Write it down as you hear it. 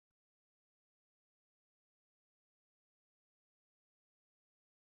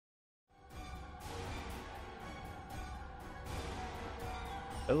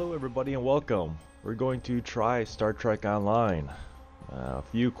Hello everybody and welcome. We're going to try Star Trek Online. A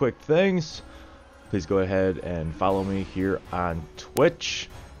few quick things. Please go ahead and follow me here on Twitch.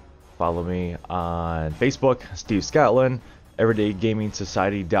 Follow me on Facebook, Steve Scotland,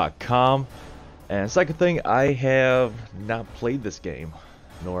 EverydayGamingSociety.com. And second thing, I have not played this game,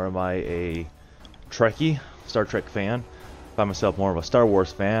 nor am I a Trekkie, Star Trek fan. I find myself more of a Star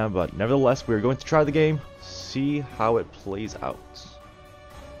Wars fan, but nevertheless, we're going to try the game, see how it plays out.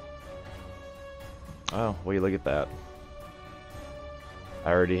 Oh, well, look at that.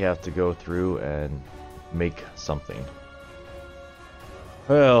 I already have to go through and make something.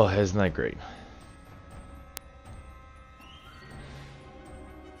 Well, isn't that great?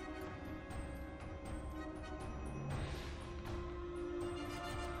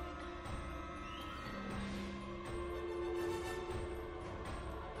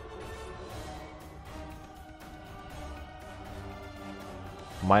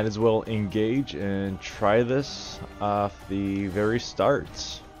 Might as well engage and try this off the very start.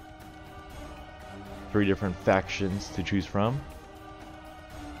 3 different factions to choose from.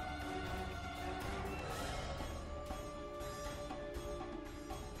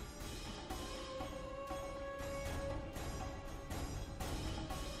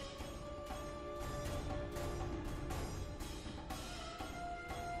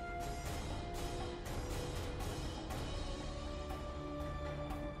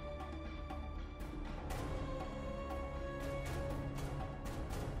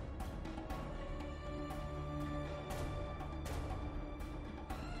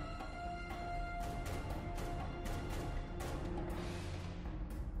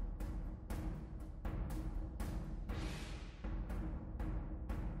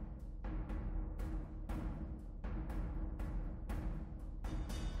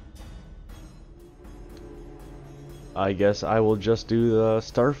 I guess I will just do the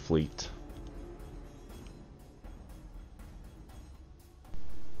Starfleet.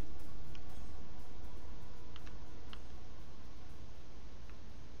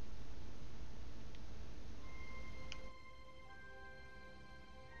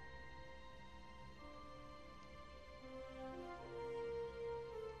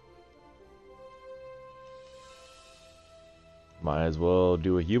 Might as well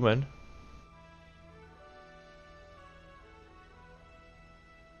do a human.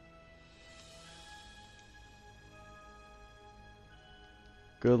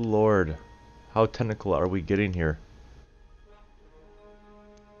 Good lord, how technical are we getting here?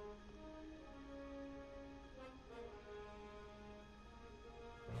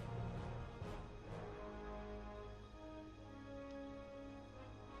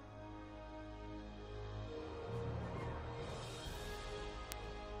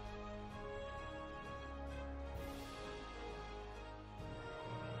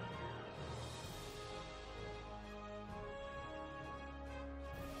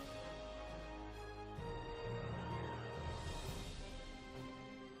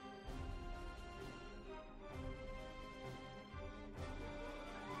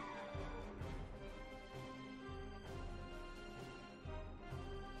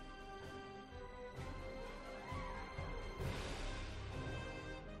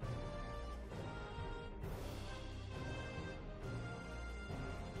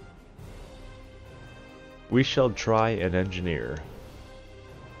 We shall try and engineer.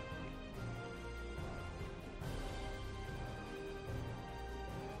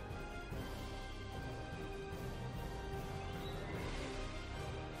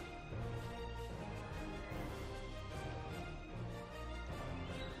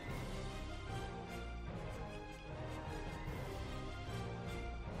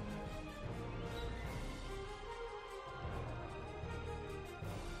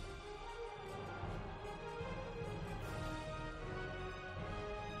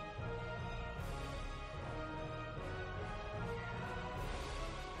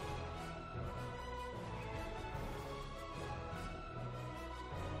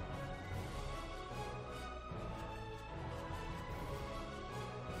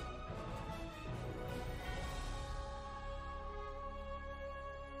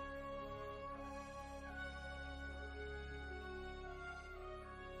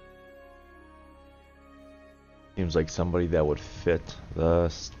 Seems like somebody that would fit the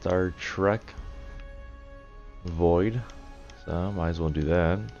Star Trek void, so might as well do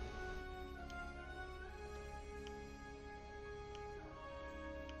that.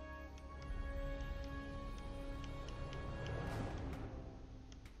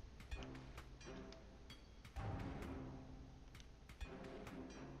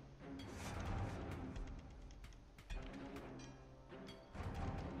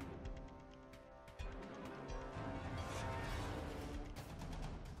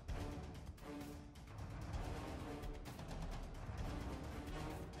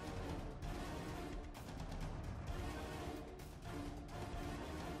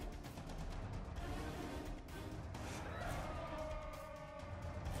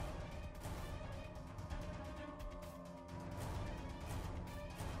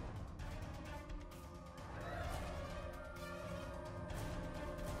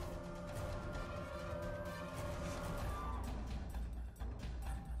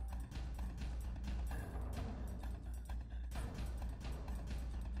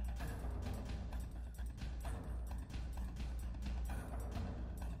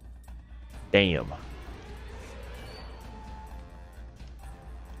 Damn.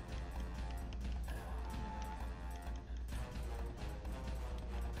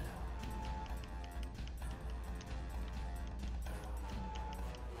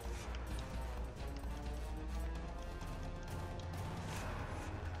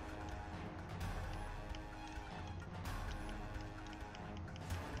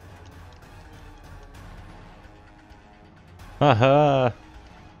 Haha.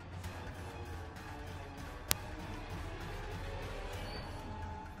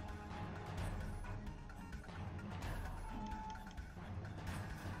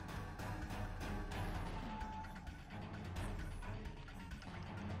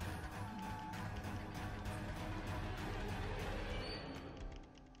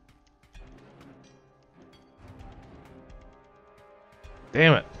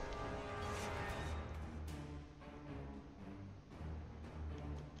 Damn it.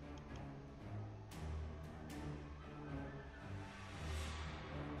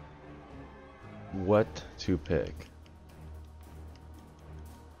 What to pick?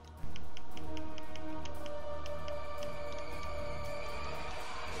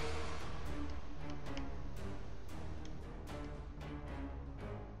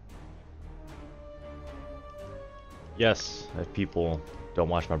 Yes, if people don't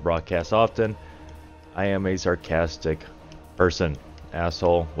watch my broadcasts often, I am a sarcastic person,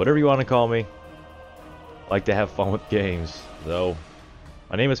 asshole, whatever you want to call me. I like to have fun with games, though.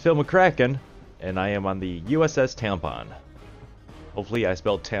 My name is Phil McCracken, and I am on the USS Tampon. Hopefully I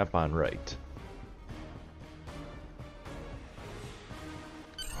spelled tampon right.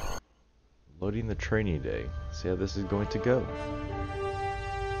 Loading the training day. See how this is going to go.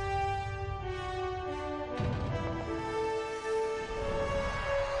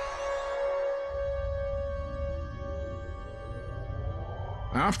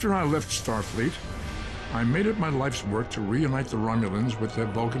 After I left Starfleet, I made it my life's work to reunite the Romulans with their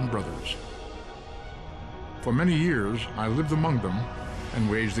Vulcan brothers. For many years, I lived among them and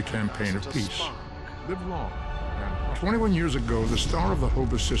waged a campaign of peace. Live long. 21 years ago, the star of the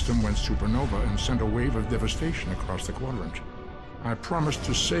Hova system went supernova and sent a wave of devastation across the quadrant. I promised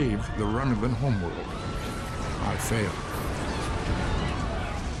to save the Romulan homeworld. I failed.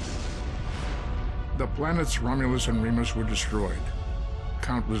 The planets Romulus and Remus were destroyed.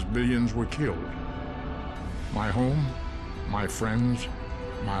 Countless billions were killed. My home, my friends,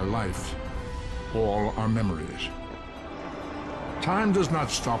 my life, all are memories. Time does not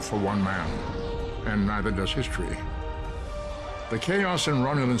stop for one man, and neither does history. The chaos in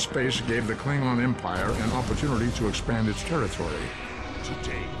Romulan space gave the Klingon Empire an opportunity to expand its territory.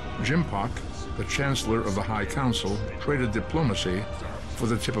 Jimpak, the Chancellor of the High Council, traded diplomacy for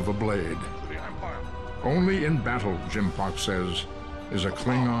the tip of a blade. Only in battle, Jimpak says, is a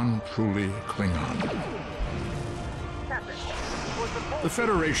Klingon truly Klingon. The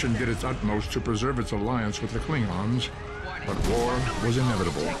Federation did its utmost to preserve its alliance with the Klingons, but war was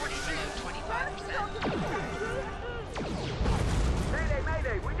inevitable.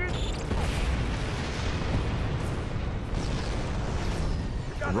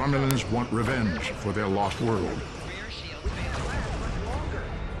 The Romulans want revenge for their lost world.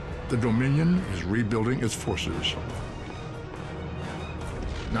 The Dominion is rebuilding its forces.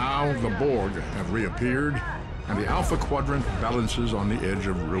 Now the Borg have reappeared, and the Alpha Quadrant balances on the edge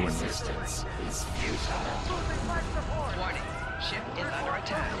of ruin. Resistance is futile. Warning, ship is under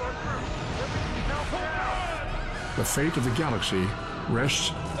attack. The fate of the galaxy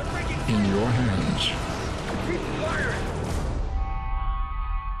rests in your hands.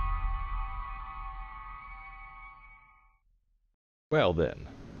 Well then.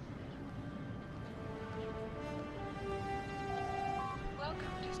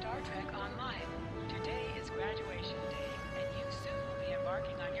 Welcome to Star Trek Online. Today is graduation day, and you soon will be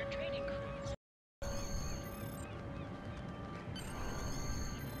embarking on your training cruise.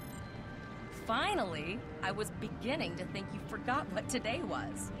 Finally, I was beginning to think you forgot what today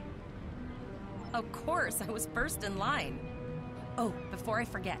was. Of course, I was first in line. Oh, before I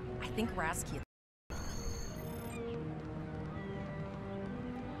forget, I think we're asking you.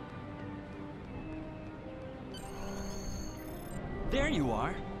 There you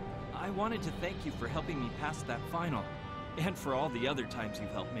are! I wanted to thank you for helping me pass that final, and for all the other times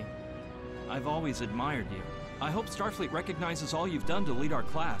you've helped me. I've always admired you. I hope Starfleet recognizes all you've done to lead our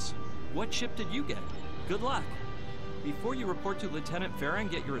class. What ship did you get? Good luck! Before you report to Lieutenant Farah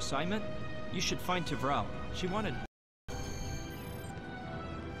and get your assignment, you should find Tivrao. She wanted...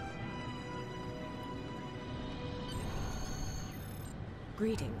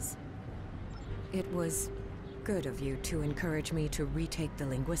 Greetings. It was good of you to encourage me to retake the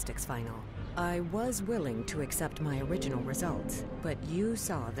linguistics final. I was willing to accept my original results, but you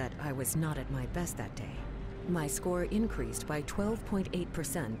saw that I was not at my best that day. My score increased by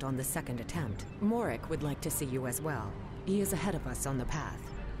 12.8% on the second attempt. Morik would like to see you as well. He is ahead of us on the path.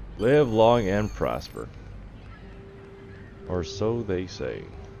 Live long and prosper. Or so they say.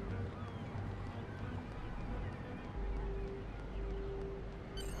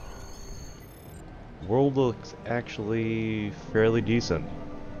 World looks actually fairly decent.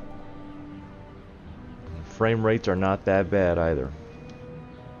 Frame rates are not that bad either.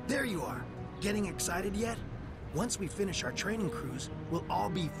 There you are. Getting excited yet? Once we finish our training cruise, we'll all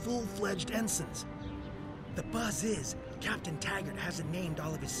be full-fledged ensigns. The buzz is, Captain Taggart hasn't named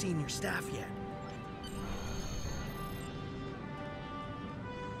all of his senior staff yet.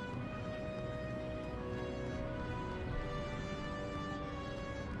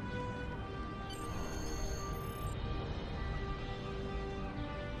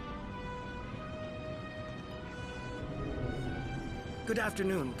 Good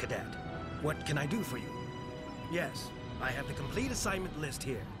afternoon, Cadet. What can I do for you? Yes, I have the complete assignment list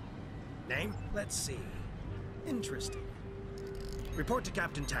here. Name? Let's see. Interesting. Report to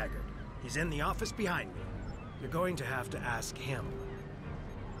Captain Taggart. He's in the office behind me. You're going to have to ask him.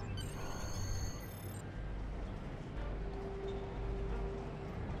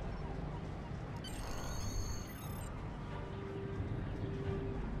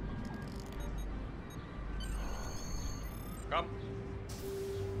 Come.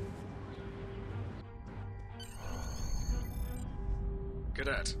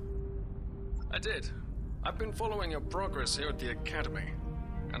 Cadet. I did. I've been following your progress here at the Academy,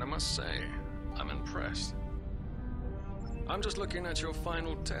 and I must say, I'm impressed. I'm just looking at your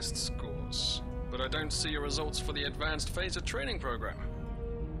final test scores, but I don't see your results for the Advanced Phaser Training Program.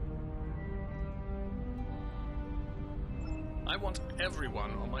 I want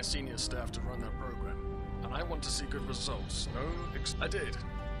everyone on my senior staff to run that program, and I want to see good results. I did.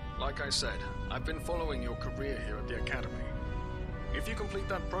 Like I said, I've been following your career here at the Academy. If you complete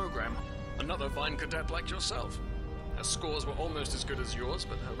that program, another fine cadet like yourself. Her scores were almost as good as yours,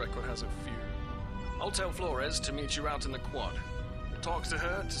 but her record has a few. I'll tell Flores to meet you out in the quad. Talk to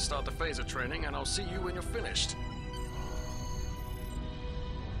her to start the phaser training, and I'll see you when you're finished.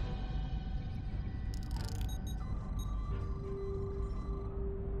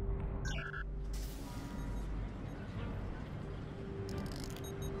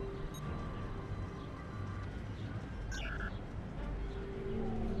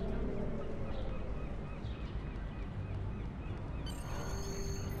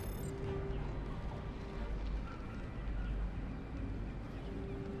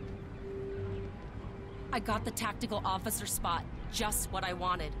 I got the tactical officer spot. Just what I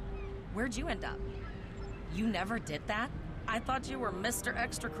wanted. Where'd you end up? You never did that? I thought you were Mr.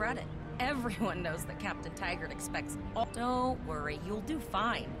 Extra Credit. Everyone knows that Captain Taggart expects all— Don't worry, you'll do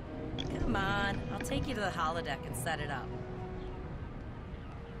fine. Come on, I'll take you to the holodeck and set it up.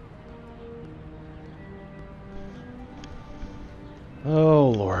 Oh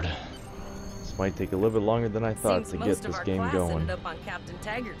Lord. This might take a little bit longer than I thought Seems to get most this of our game class going. ended up on Captain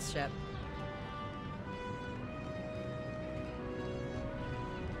Taggart's ship.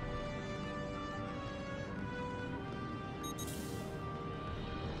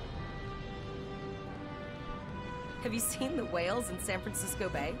 Have you seen the whales in San Francisco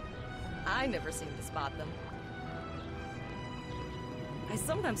Bay? I never seem to spot them. I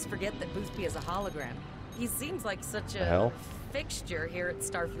sometimes forget that Boothby is a hologram. He seems like such a fixture here at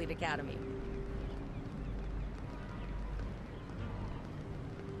Starfleet Academy.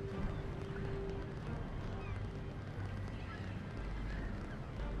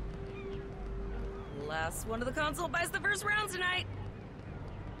 Last one of the console buys the first round tonight.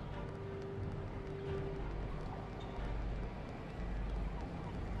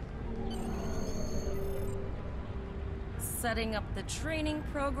 Setting up the training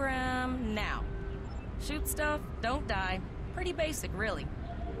program now. Shoot stuff, don't die. Pretty basic, really.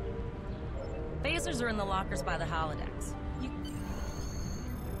 Phasers are in the lockers by the holodecks.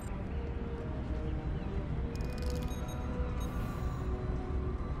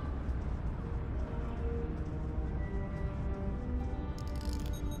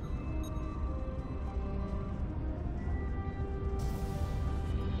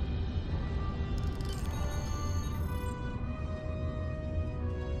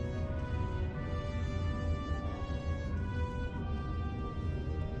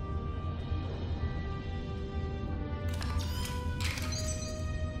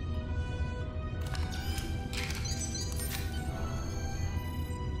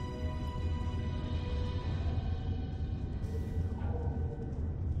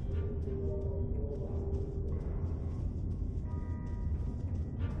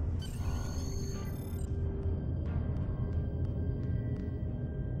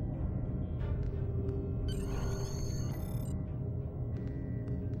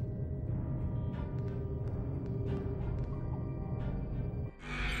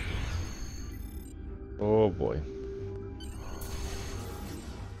 Oh boy.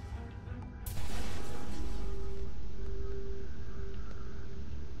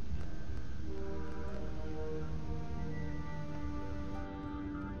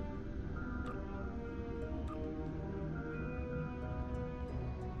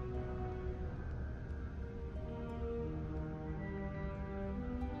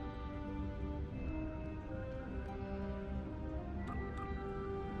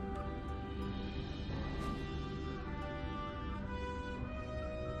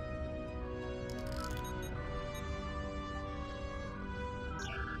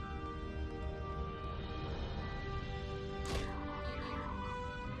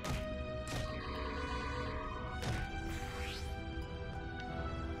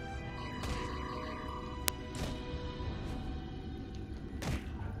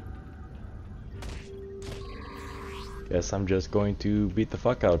 Guess I'm just going to beat the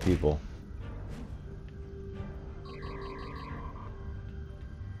fuck out of people.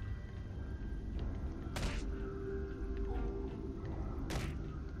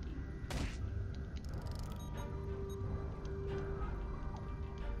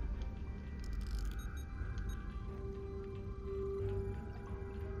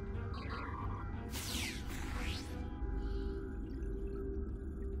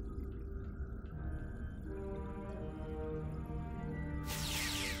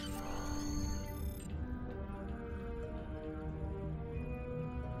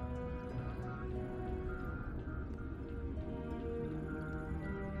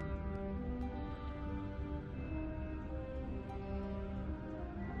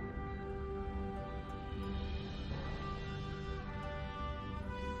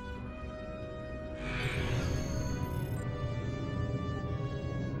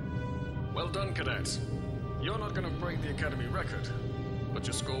 Well done, cadets. You're not going to break the Academy record, but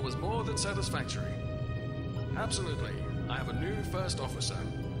your score was more than satisfactory. Absolutely. I have a new first officer.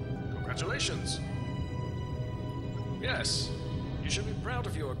 Congratulations. Yes, you should be proud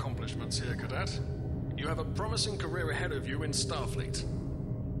of your accomplishments here, cadet. You have a promising career ahead of you in Starfleet.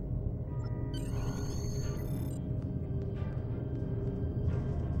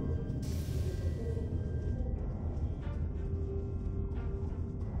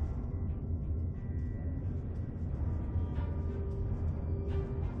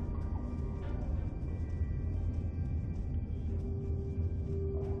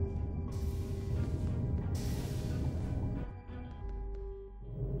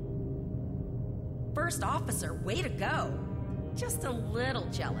 First officer, way to go. Just a little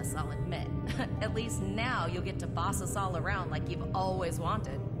jealous, I'll admit. At least now you'll get to boss us all around like you've always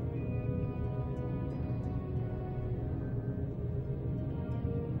wanted.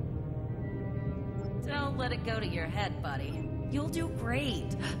 Don't let it go to your head, buddy. You'll do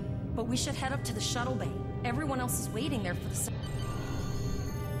great. But we should head up to the shuttle bay. Everyone else is waiting there for the...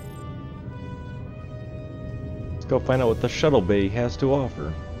 Let's go find out what the shuttle bay has to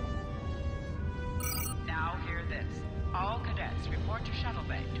offer. Now hear this. All cadets report to shuttle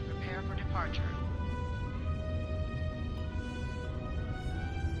bay to prepare for departure.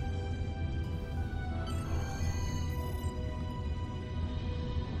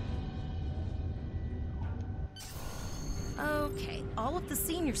 Okay, all of the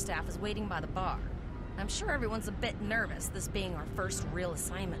senior staff is waiting by the bar. I'm sure everyone's a bit nervous, this being our first real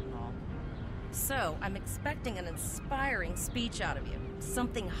assignment and all. So, I'm expecting an inspiring speech out of you.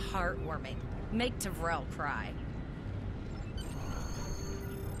 Something heartwarming. Make Tavrell cry.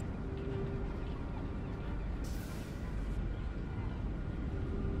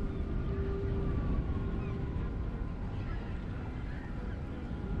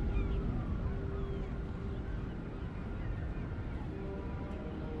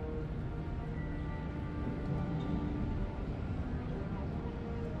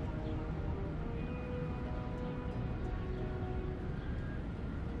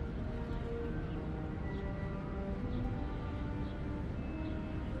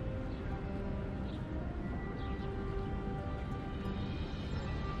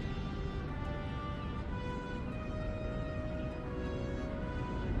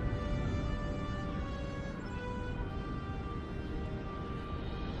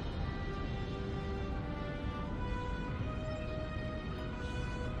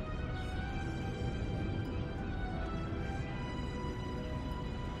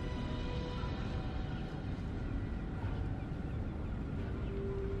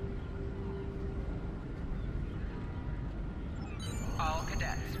 All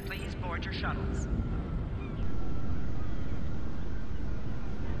cadets, please board your shuttles.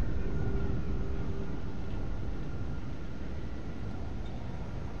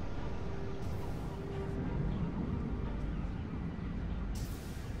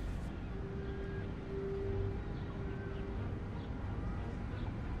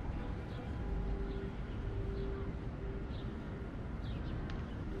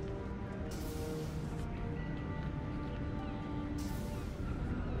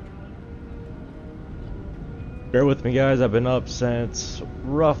 Bear with me, guys. I've been up since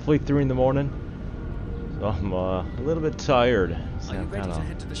roughly 3 in the morning, so I'm a little bit tired. So Are you I'm ready kind to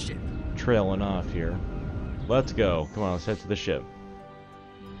head to of the ship? trailing off here. Let's go. Come on, let's head to the ship.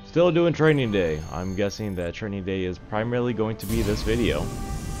 Still doing training day. I'm guessing that training day is primarily going to be this video.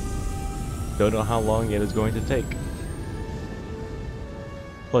 Don't know how long it is going to take.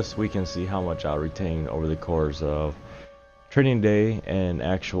 Plus, we can see how much I'll retain over the course of training day and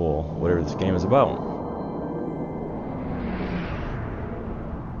actual whatever this game is about.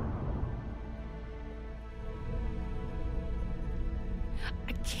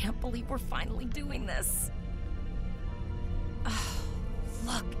 I can't believe we're finally doing this. Oh,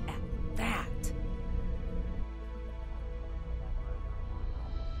 look at that.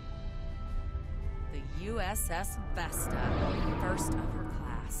 The USS Vesta, first of her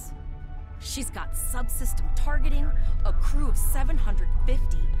class. She's got subsystem targeting, a crew of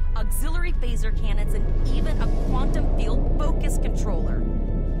 750, auxiliary phaser cannons, and even a quantum field focus controller.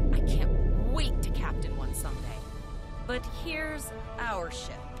 I can't wait to captain one someday. But here's our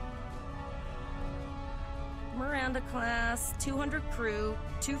ship. Miranda class, 200 crew,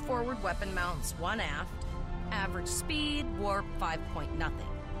 2 forward weapon mounts, 1 aft. Average speed, warp 5 point nothing.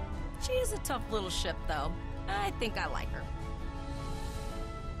 She's a tough little ship, though. I think I like her.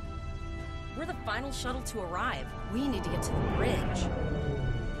 We're the final shuttle to arrive. We need to get to the bridge.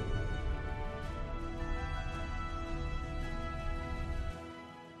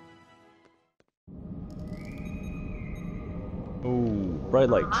 Ooh, bright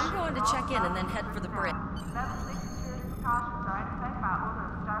lights. I'm going to check in and then head for the bridge.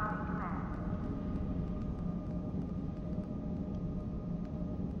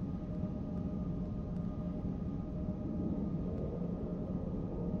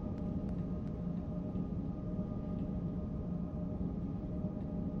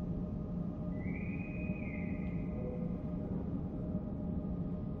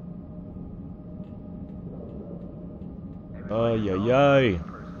 Yay, yay.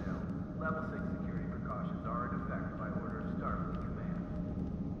 Level 6 security precautions are in effect by order of Starfleet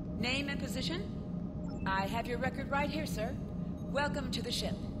Command. Name and position? I have your record right here, sir. Welcome to the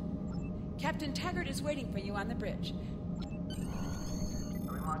ship. Captain Taggart is waiting for you on the bridge.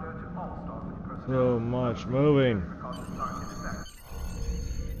 A reminder to all Starfleet personnel. So much moving. Precautions are in effect.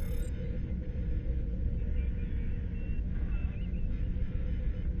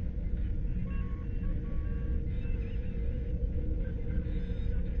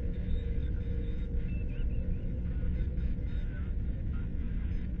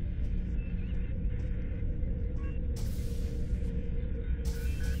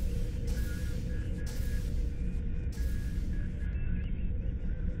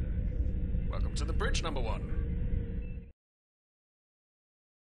 Welcome to the bridge, number 1.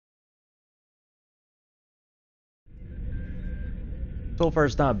 So far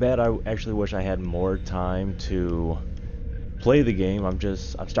it's not bad. I actually wish I had more time to play the game. I'm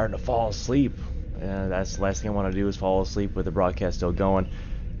starting to fall asleep. And that's the last thing I want to do is fall asleep with the broadcast still going.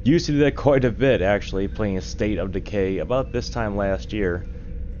 Used to do that quite a bit, actually, playing a State of Decay about this time last year.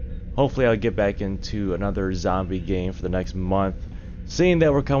 Hopefully I'll get back into another zombie game for the next month, seeing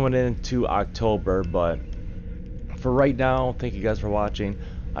that we're coming into October. But for right now, thank you guys for watching.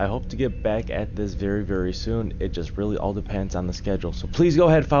 I hope to get back at this very, very soon. It just really all depends on the schedule. So please go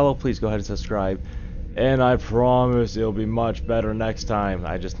ahead and follow, please go ahead and subscribe. And I promise it'll be much better next time.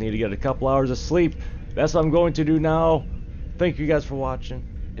 I just need to get a couple hours of sleep. That's what I'm going to do now. Thank you guys for watching,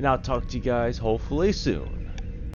 and I'll talk to you guys hopefully soon.